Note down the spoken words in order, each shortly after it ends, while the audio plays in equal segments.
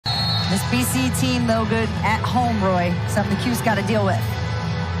This BC team, though, good at home, Roy. Something the Cuse got to deal with.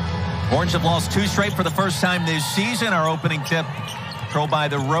 Orange have lost 2 straight for the first time this season. Our opening tip controlled by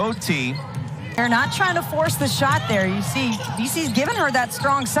the road team. They're not trying to force the shot there. You see, BC's giving her that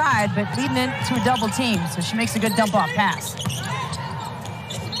strong side, but leading into a double team, so she makes a good dump-off pass.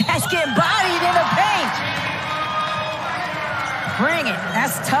 That's getting bodied in the paint. Bring it.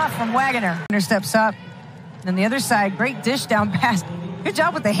 That's tough from Wagner. Steps up. And the other side, great dish down pass. Good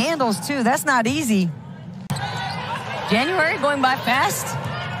job with the handles, too. That's not easy. January going by fast.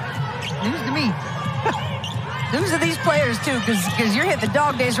 News to me. News to these players, too, because you're hitting the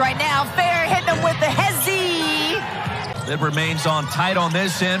dog days right now. Fair hitting them with the hezzy. It remains on tight on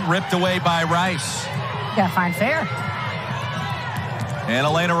this end, ripped away by Rice. Got to find Fair. And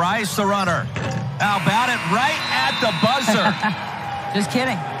Alaina Rice, the runner. How about it? Right at the buzzer. Just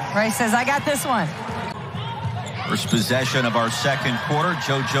kidding. Rice says, I got this one. First possession of our second quarter.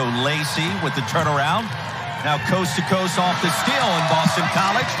 JoJo Lacy with the turnaround. Now coast to coast off the steal in Boston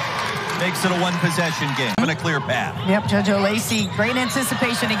College. Makes it a 1-possession game. And a clear path. Yep, JoJo Lacy, great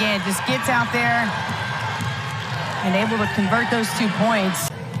anticipation again. Just gets out there and able to convert those 2 points.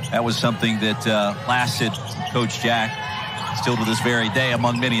 That was something that lasted Coach Jack still to this very day,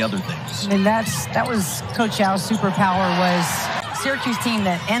 among many other things. And that was Coach Yao's superpower, was Syracuse team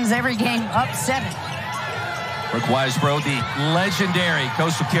that ends every game up 7. Rick Weisbro, the legendary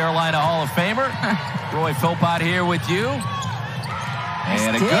Coastal Carolina Hall of Famer. Roy Philpott here with you.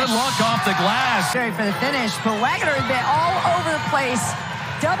 And a good look off the glass. Sorry for the finish, but Wagner has been all over the place.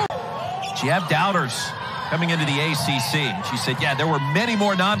 Double. She had doubters coming into the ACC. She said, yeah, there were many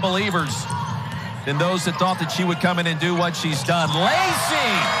more non-believers than those that thought that she would come in and do what she's done.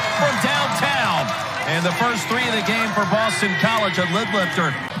 Lacy from downtown. And the first 3 of the game for Boston College, a lid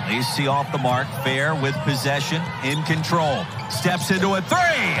lifter. Lacy off the mark, Fair with possession, in control. Steps into a 3,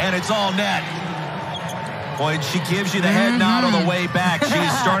 and it's all net. Boy, she gives you the head nod on the way back.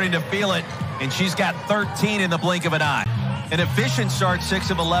 She's starting to feel it, and she's got 13 in the blink of an eye. An efficient start,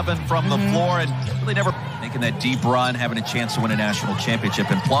 6 of 11 from the floor, and really never making that deep run, having a chance to win a national championship.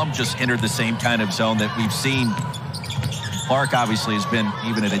 And Plum just entered the same kind of zone that we've seen. Clark obviously has been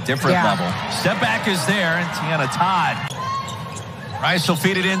even at a different level. Step back is there, and Tiana Todd. Rice will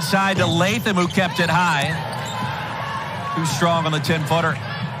feed it inside to Latham, who kept it high. Too strong on the 10-footer.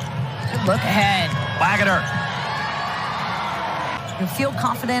 Good look ahead. Wagner. They'll feel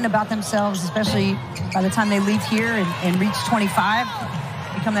confident about themselves, especially by the time they leave here and reach 25,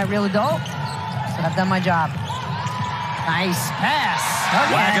 become that real adult. So I've done my job. Nice pass.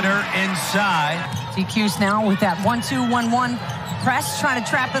 Wagner inside. Cuse now with that 1-2-1-1 press, trying to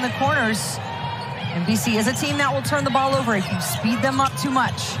trap in the corners. And BC is a team that will turn the ball over if you speed them up too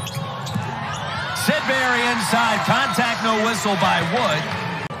much. Sidberry inside. Contact, no whistle by Wood.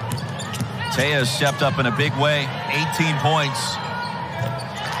 Teya stepped up in a big way. 18 points.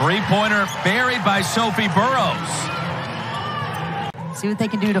 3-pointer buried by Sophie Burrows. See what they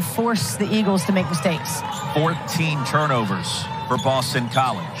can do to force the Eagles to make mistakes. 14 turnovers for Boston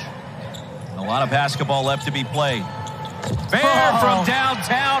College. A lot of basketball left to be played. Fair from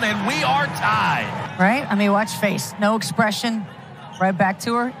downtown, and we are tied. Right? I mean, watch face. No expression. Right back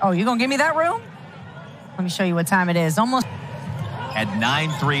to her. Oh, you going to give me that room? Let me show you what time it is. Almost. Had 9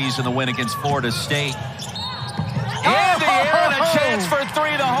 threes in the win against Florida State. In the air, and a chance for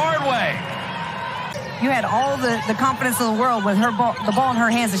 3 the hard way. You had all the confidence in the world with her ball, the ball in her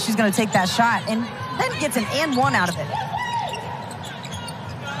hands, that she's going to take that shot, and then gets an and 1 out of it.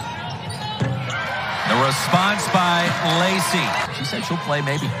 The response by Lacy. She said she'll play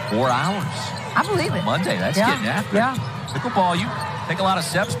maybe 4 hours. I believe it. Monday, that's getting after it. Pickleball, you take a lot of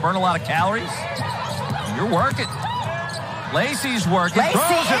steps, burn a lot of calories. You're working. Lacy's working. Lacy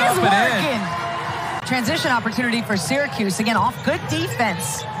throws it up and in. Transition opportunity for Syracuse. Again, off good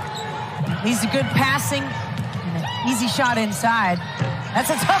defense. Needs a good passing. And an easy shot inside. That's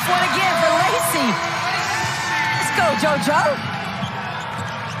a tough one again for Lacy. Let's go, JoJo.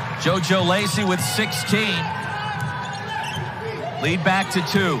 JoJo Lacy with 16. Lead back to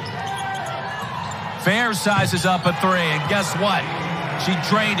 2. Fair sizes up a 3, and guess what? She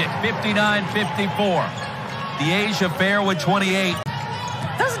drained it, 59-54. Dyaisha Fair with 28.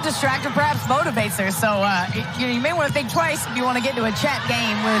 Doesn't distract her, perhaps motivates her. So you may want to think twice if you want to get into a chat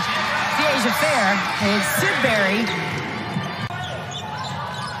game with Dyaisha Fair. It's Sidberry.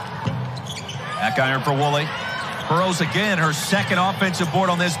 Back iron for Woolley. Burrows again, her second offensive board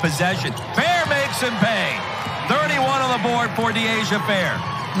on this possession. Fair makes him pay. 31 on the board for Dyaisha Fair.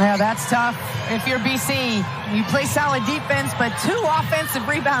 Yeah, that's tough. If you're BC, you play solid defense, but 2 offensive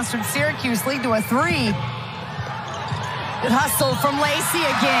rebounds from Syracuse lead to a 3. Good hustle from Lacy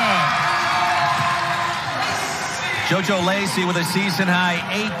again. JoJo Lacy with a season-high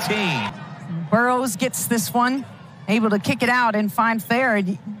 18. Burrows gets this one, able to kick it out and find Fair.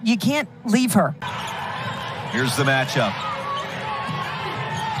 You can't leave her. Here's the matchup.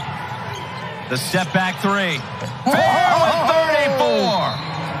 The step back three. Fair with 34.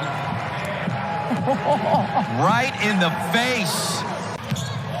 Right in the face.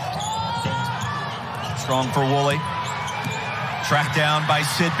 Strong for Woolley. Tracked down by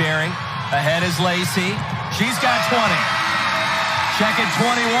Sidberry. Ahead is Lacy. She's got 20. Check it,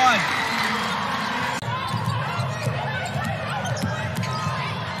 21.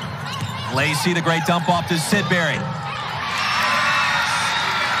 Lacy, the great dump off to Sidberry.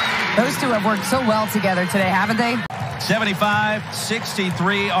 Those two have worked so well together today, haven't they?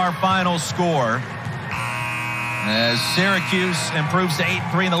 75-63 our final score. As Syracuse improves to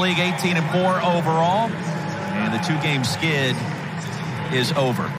 8-3 in the league, 18-4 overall. And the two-game skid is over.